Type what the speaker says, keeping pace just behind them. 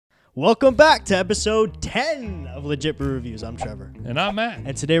Welcome back to episode 10 of Legit Brew Reviews. I'm Trevor. And I'm Matt.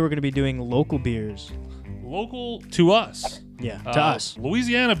 And today we're going to be doing local beers. Local to us. Yeah, to us.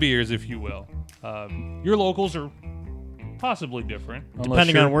 Louisiana beers, if you will. Your locals are possibly different.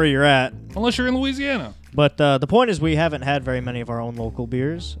 Depending on where you're at. Unless you're in Louisiana. But the point is we haven't had very many of our own local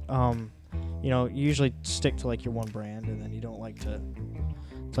beers. You know, you usually stick to like your one brand and then you don't like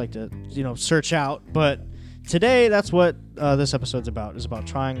to search out. But today, that's what this episode's about. Is about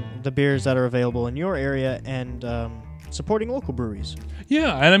trying the beers that are available in your area and supporting local breweries.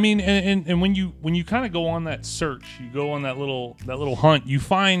 Yeah, and I mean, and when you kind of go on that search, you go on that little hunt, you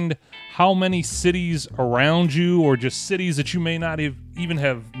find how many cities around you, or just cities that you may not even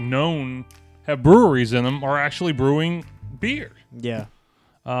have known have breweries in them, are actually brewing beer. Yeah.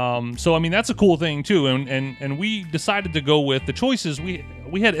 So I mean, that's a cool thing too, and we decided to go with the choices.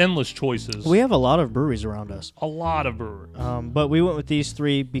 We had endless choices. We have a lot of breweries around us. A lot of breweries. But we went with these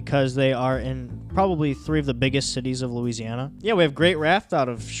three because they are in probably three of the biggest cities of Louisiana. Yeah, we have Great Raft out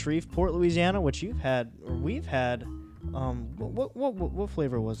of Shreveport, Louisiana, which we've had. What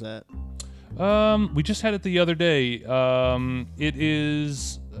flavor was that? We just had it the other day. It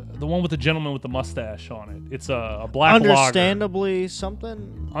is the one with the gentleman with the mustache on it. It's a black Understandably lager.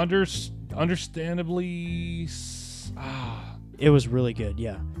 Something? Understandably... It was really good,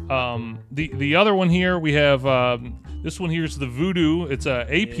 yeah. The other one here, we have... this one here is the Voodoo. It's a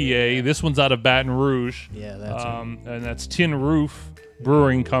APA. Yeah. This one's out of Baton Rouge. Yeah, that's it. And that's Tin Roof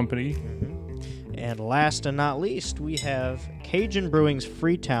Brewing Company. Mm-hmm. And last and not least, we have Cajun Brewing's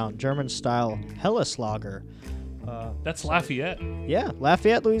Freetown German-style Helles Lager. That's Lafayette. Yeah,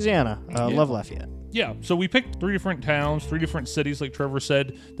 Lafayette, Louisiana. Love Lafayette. Yeah, so we picked 3 different towns, 3 different cities, like Trevor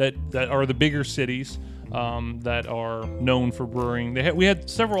said, that are the bigger cities that are known for brewing. We had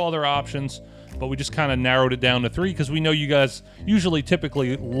several other options, but we just kind of narrowed it down to 3 because we know you guys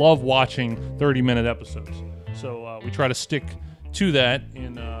typically love watching 30-minute episodes. So we try to stick to that.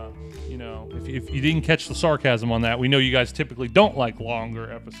 And if you didn't catch the sarcasm on that, we know you guys typically don't like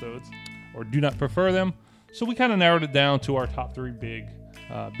longer episodes or do not prefer them. So we kind of narrowed it down to our top 3 big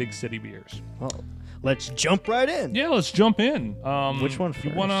city beers. Well, let's jump right in. Yeah, let's jump in. Which one first?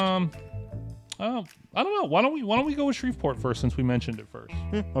 You want I don't know. Why don't we go with Shreveport first, since we mentioned it first?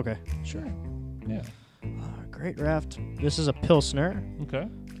 Okay, sure. Yeah. Great Raft. This is a Pilsner. Okay.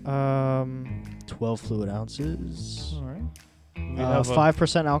 12 fluid ounces. All right.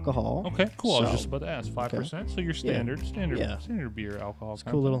 5% alcohol. Okay, cool. So, I was just about to ask. 5%. Okay. So your standard beer alcohol. It's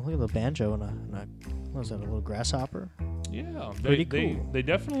cool. Look at the banjo and a what is that? A little grasshopper. Yeah, pretty cool. They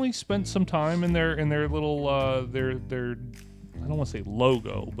definitely spent some time in their little their I don't want to say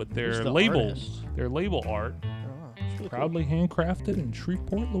logo, but their label artist? Their label art. Really proudly handcrafted in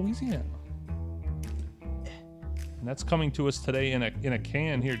Shreveport, Louisiana. And that's coming to us today in a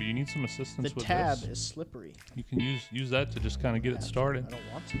can here. Do you need some assistance with this? The tab is slippery. You can use that to just kind of get it started. I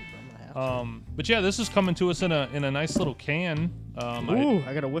don't want to, but I'm gonna have to. But yeah, this is coming to us in a nice little can.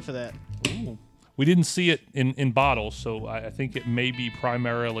 I got a whiff of that. Ooh. We didn't see it in bottles, so I think it may be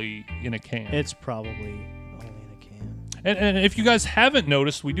primarily in a can. It's probably only in a can. And if you guys haven't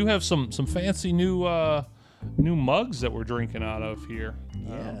noticed, we do have some fancy new mugs that we're drinking out of here.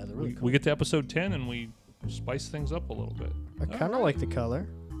 Yeah, they're really cool. We get to episode 10 and we spice things up a little bit. I kind of like the color.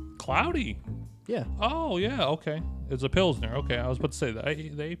 Cloudy. Yeah. Oh, yeah, okay. It's a Pilsner. Okay, I was about to say,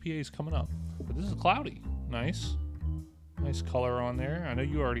 the APA is coming up. But this is cloudy. Nice. Nice color on there. I know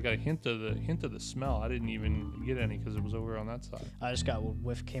you already got a hint of the smell. I didn't even get any because it was over on that side. I just got a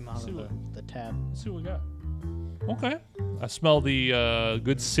whiff came out of the tab. Let's see what we got. Okay. I smell the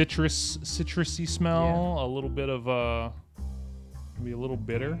good citrusy smell. Yeah. A little bit of maybe a little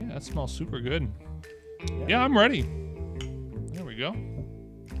bitter. Yeah, that smells super good. Yeah, I'm ready. There we go.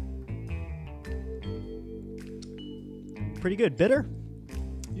 Pretty good. Bitter?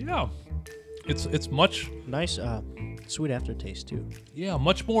 Yeah. It's much nice sweet aftertaste too. Yeah,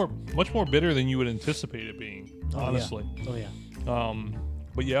 much more bitter than you would anticipate it being, honestly. Oh yeah.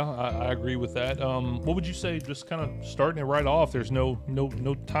 But yeah, I agree with that. What would you say, just kind of starting it right off, there's no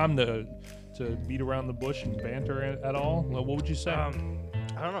time to beat around the bush and banter at all? What would you say? I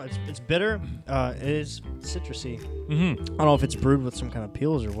don't know. It's bitter. It is citrusy. Mm-hmm. I don't know if it's brewed with some kind of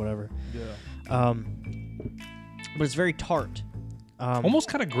peels or whatever. Yeah. But it's very tart. Almost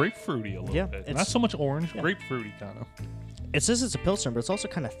kind of grapefruity a little bit. Not so much orange, grapefruity kind of. It says it's a Pilsner, but it's also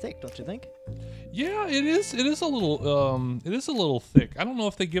kind of thick, don't you think? Yeah, it is. It is a little. It is a little thick. I don't know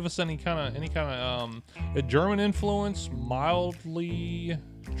if they give us any kind of a German influence, mildly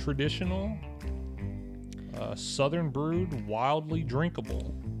traditional, southern brewed, wildly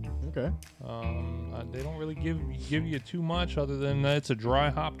drinkable. Okay. They don't really give you too much other than it's a dry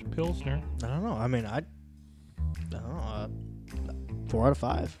hopped Pilsner. I don't know. I mean, I don't know. 4 out of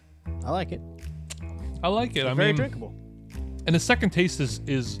 5. I like it. I like it. Very drinkable. And the second taste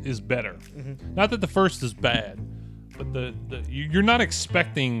is better. Mm-hmm. Not that the first is bad, but you're not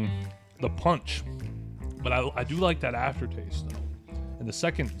expecting the punch. But I do like that aftertaste though. And the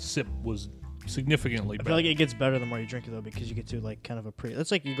second sip was significantly better. I feel like it gets better the more you drink it though, because you get to like kind of That's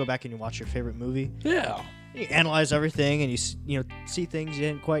like you go back and you watch your favorite movie. Yeah. You analyze everything and you see things you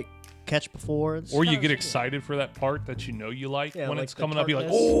didn't quite catch before. Or you get excited for that part that you know you like. Yeah, when like it's coming up,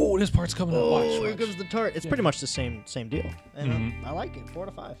 tartness. you're like, oh, this part's coming up. Watch. Here comes the tart. It's pretty much the same deal. And Mm-hmm. I like it. 4 out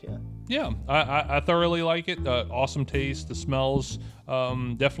of 5, yeah. Yeah, I thoroughly like it. Awesome taste. The smells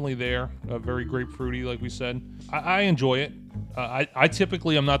definitely there. Very grapefruity, like we said. I enjoy it. I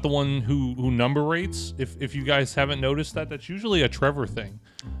typically am not the one who number rates. If you guys haven't noticed that's usually a Trevor thing.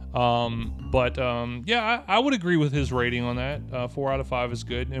 Yeah, I would agree with his rating on that. 4 out of 5 is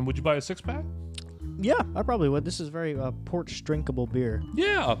good. And would you buy a 6-pack? Yeah, I probably would. This is very porch drinkable beer.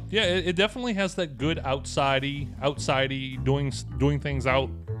 Yeah. It definitely has that good outsidey doing things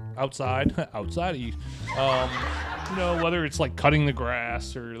outside, outsidey. Whether it's like cutting the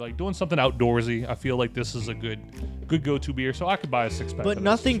grass or like doing something outdoorsy. I feel like this is a good go-to beer. So I could buy a 6-pack. But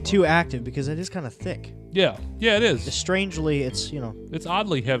nothing too active because it is kind of thick. Yeah, it is. Strangely, it's it's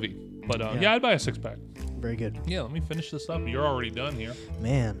oddly heavy. But yeah, I'd buy a 6-pack. Very good. Yeah, let me finish this up. You're already done here.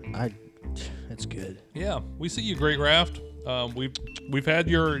 Man, it's good. Yeah, we see you, Great Raft. We've had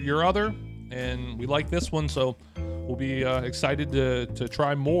your other, and we like this one, so we'll be excited to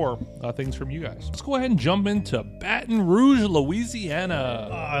try more things from you guys. Let's go ahead and jump into Baton Rouge, Louisiana.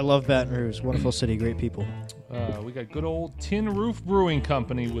 I love Baton Rouge. Wonderful city, great people. We got good old Tin Roof Brewing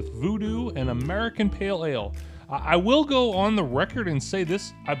Company with Voodoo and American Pale Ale. I will go on the record and say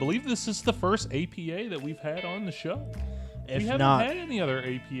this. I believe this is the first APA that we've had on the show. We haven't had any other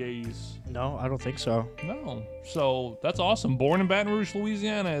APAs. No, I don't think so. No. So that's awesome. Born in Baton Rouge,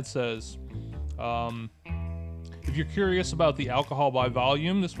 Louisiana, it says. If you're curious about the alcohol by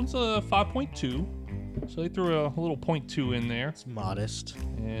volume, this one's a 5.2. So they threw a little 0.2 in there. It's modest.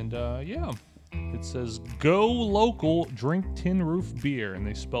 And yeah, it says go local, drink Tin Roof beer. And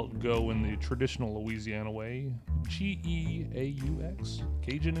they spelt go in the traditional Louisiana way. Geaux,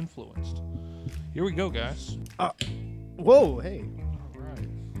 Cajun influenced. Here we go, guys. Whoa, hey. All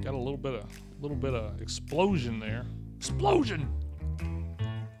right. Got a little bit of explosion there. Explosion!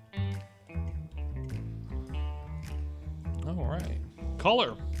 All right.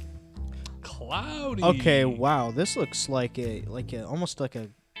 Color. Cloudy. Okay, wow. This looks like almost like a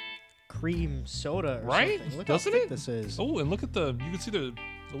cream soda or right? something. Look Doesn't how thick it? This is. Oh, and look at you can see the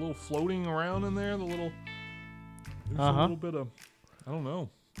little floating around in there, there's a little bit of, I don't know.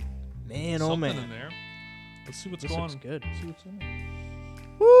 Man, something oh man. in there. Let's see what's This going looks good. Let's see what's in there.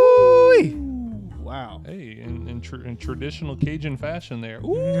 Woo! Wow. Hey, in traditional Cajun fashion there.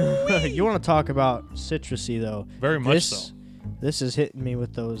 Ooh. You want to talk about citrusy though? Very much so. This is hitting me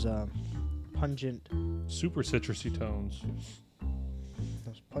with those pungent, super citrusy tones.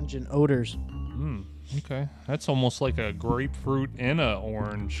 those pungent odors. Okay, that's almost like a grapefruit and a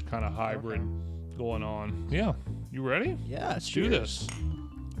orange kind of hybrid going on. Yeah, you ready? Yeah, let's do this.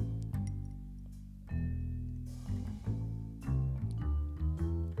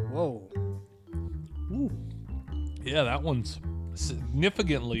 Whoa. Ooh. Yeah, that one's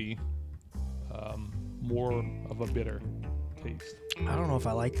significantly more of a bitter taste. I don't know if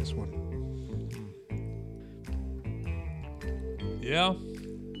I like this one. Yeah.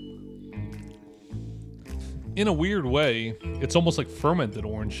 In a weird way, it's almost like fermented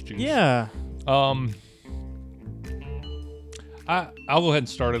orange juice. Yeah. I'll go ahead and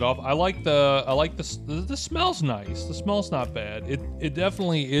start it off. I like the smell's nice. The smell's not bad. It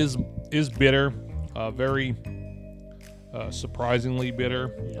definitely is bitter. Very surprisingly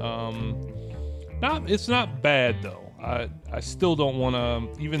bitter. It's not bad though. I still don't want to,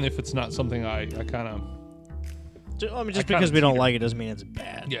 even if it's not something I kind of. I mean, just because we don't like it doesn't mean it's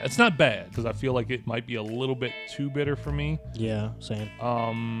bad. Yeah, it's not bad because I feel like it might be a little bit too bitter for me. Yeah, same.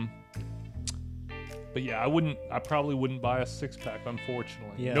 But yeah, I probably wouldn't buy a 6-pack,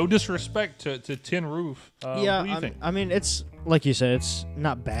 unfortunately. Yeah. No disrespect to Tin Roof. Yeah, what do you think? I mean, it's like you said, it's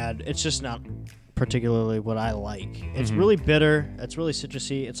not bad. It's just not particularly what I like. It's really bitter. It's really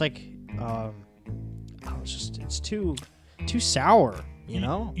citrusy. It's like, it's too sour. You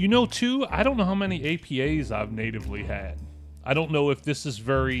know? Too, I don't know how many APAs I've natively had. I don't know if this is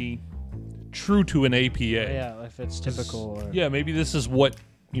very true to an APA. Yeah, if it's typical. Or... Yeah, maybe this is what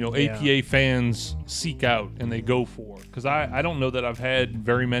APA fans seek out and they go for. Because I don't know that I've had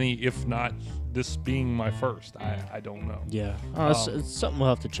very many, if not this being my first. I don't know. Yeah. It's something we'll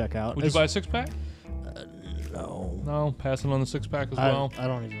have to check out. Would you buy a 6-pack? No. No, passing on the 6-pack as well. I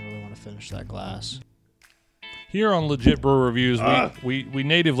don't even really want to finish that glass. Here on Legit Brew Reviews, we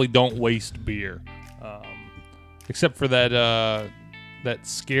natively don't waste beer, except for that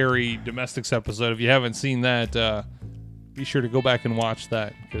scary domestics episode. If you haven't seen that, be sure to go back and watch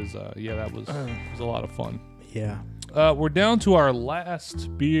that because that was a lot of fun. Yeah. We're down to our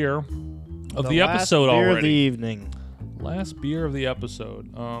last beer of the episode already. Beer of the evening. Last beer of the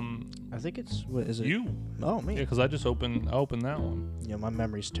episode. I think it's what is it? You. Oh, me. Yeah, because I opened that one. Yeah, my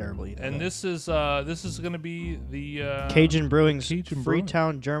memory's terrible. And this is going to be the Cajun Brewing's Cajun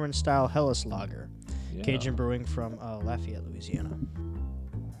Freetown German style Helles Lager. Yeah. Cajun Brewing from Lafayette, Louisiana.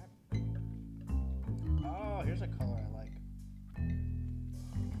 Oh, here's a color I like.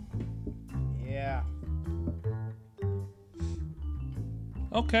 Yeah.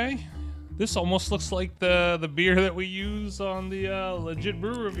 Okay. This almost looks like the beer that we use on the Legit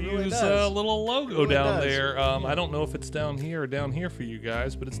Brew Reviews little logo down there. I don't know if it's down here or down here for you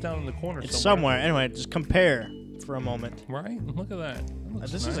guys, but it's down in the corner it's somewhere. Anyway, just compare for a moment. Right? Look at that.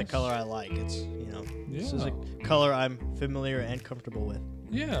 This is a color I like. It's, this is a color I'm familiar and comfortable with.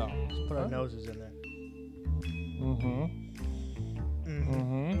 Yeah. Let's put our noses in there.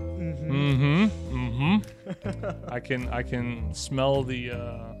 I can smell the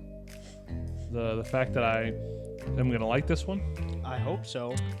fact that I am gonna like this one. I hope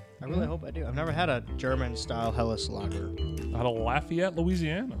so. I really hope I do. I've never had a German style Helles Lager. Out of Lafayette,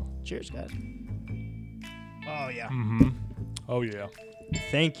 Louisiana. Cheers, guys. Oh yeah. Oh yeah.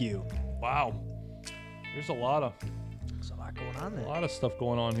 Thank you. Wow. There's a lot going on there. A lot of stuff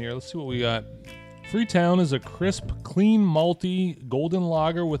going on here. Let's see what we got. Freetown is a crisp, clean, malty, golden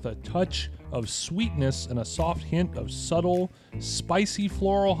lager with a touch of sweetness and a soft hint of subtle, spicy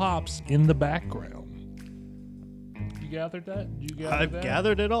floral hops in the background. You gathered that? I've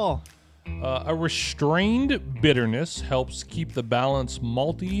gathered it all. A restrained bitterness helps keep the balance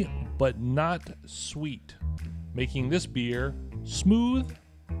malty but not sweet, making this beer smooth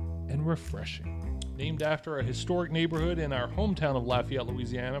and refreshing. Named after a historic neighborhood in our hometown of Lafayette,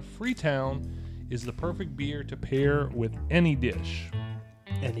 Louisiana, Freetown is the perfect beer to pair with any dish.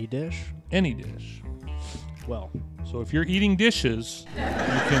 Any dish? Any dish. Well, so if you're eating dishes, you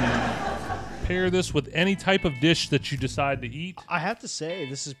can pair this with any type of dish that you decide to eat. I have to say,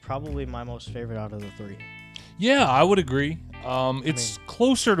 this is probably my most favorite out of the three. Yeah, I would agree. It's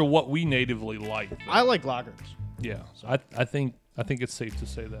closer to what we natively like. I like lagers. Yeah, so I think it's safe to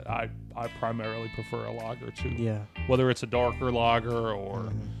say that I primarily prefer a lager too. Yeah. Whether it's a darker lager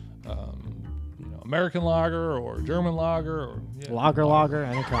or American lager or German lager or lager,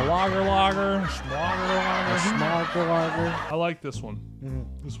 any kind. Lager. I like this one.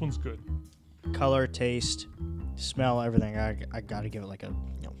 This one's good. Color, taste, smell, everything. I gotta give it like a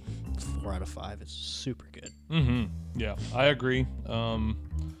 4 out of 5. It's super good. Yeah, I agree.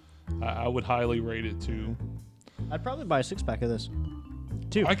 I would highly rate it too. I'd probably buy a 6-pack of this.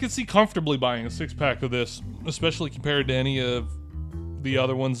 2. I could see comfortably buying a 6-pack of this, especially compared to any of the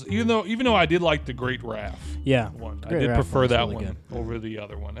other ones. Even though I did like the Great Raft one. I did prefer that really one over the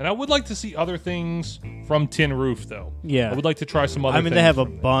other one. And I would like to see other things from Tin Roof though. Yeah. I would like to try some other things. They have a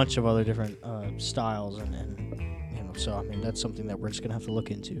bunch of other different styles and so that's something that we're just gonna have to look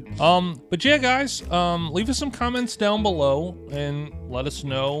into. But yeah, guys, leave us some comments down below and let us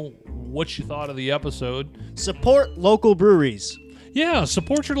know what you thought of the episode. Support local breweries. Yeah,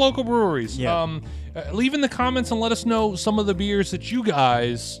 support your local breweries. Yeah. Leave in the comments and let us know some of the beers that you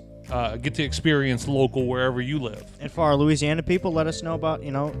guys get to experience local wherever you live. And for our Louisiana people, let us know about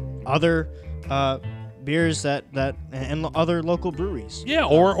other beers that and other local breweries. Yeah,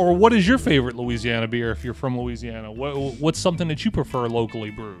 or what is your favorite Louisiana beer if you're from Louisiana? What's something that you prefer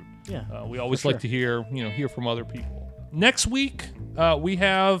locally brewed? Yeah, we always like to hear from other people. Next week we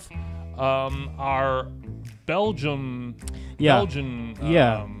have our Belgian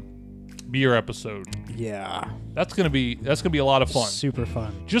beer episode. Yeah, that's gonna be a lot of fun. Super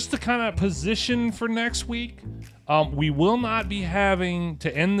fun. Just to kind of position for next week, we will not be having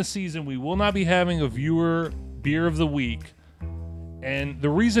to end the season. We will not be having a viewer beer of the week, and the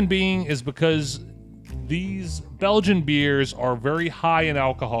reason being is because these Belgian beers are very high in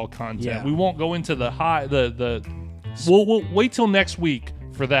alcohol content. Yeah. We won't go into the high We'll wait till next week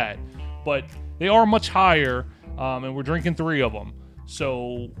for that, but they are much higher, and we're drinking 3 of them.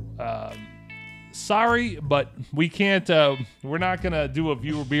 So sorry, but we can't. We're not gonna do a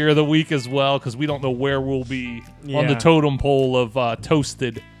viewer beer of the week as well because we don't know where we'll be on the totem pole of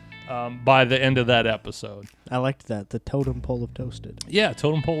toasted by the end of that episode. I liked that. The totem pole of toasted. Yeah,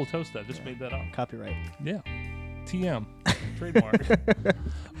 totem pole of toasted. I just made that up. Copyright. Yeah, TM trademark.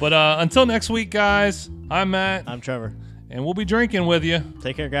 But until next week, guys. I'm Matt. I'm Trevor. And we'll be drinking with you.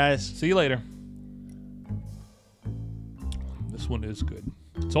 Take care, guys. See you later. This one is good.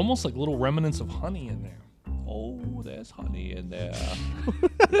 It's almost like little remnants of honey in there. Oh, there's honey in there.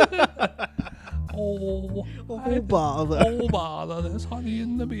 Oh bother. Oh, bother. There's honey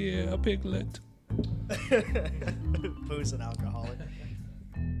in the beer, Piglet. Booze and alcoholic.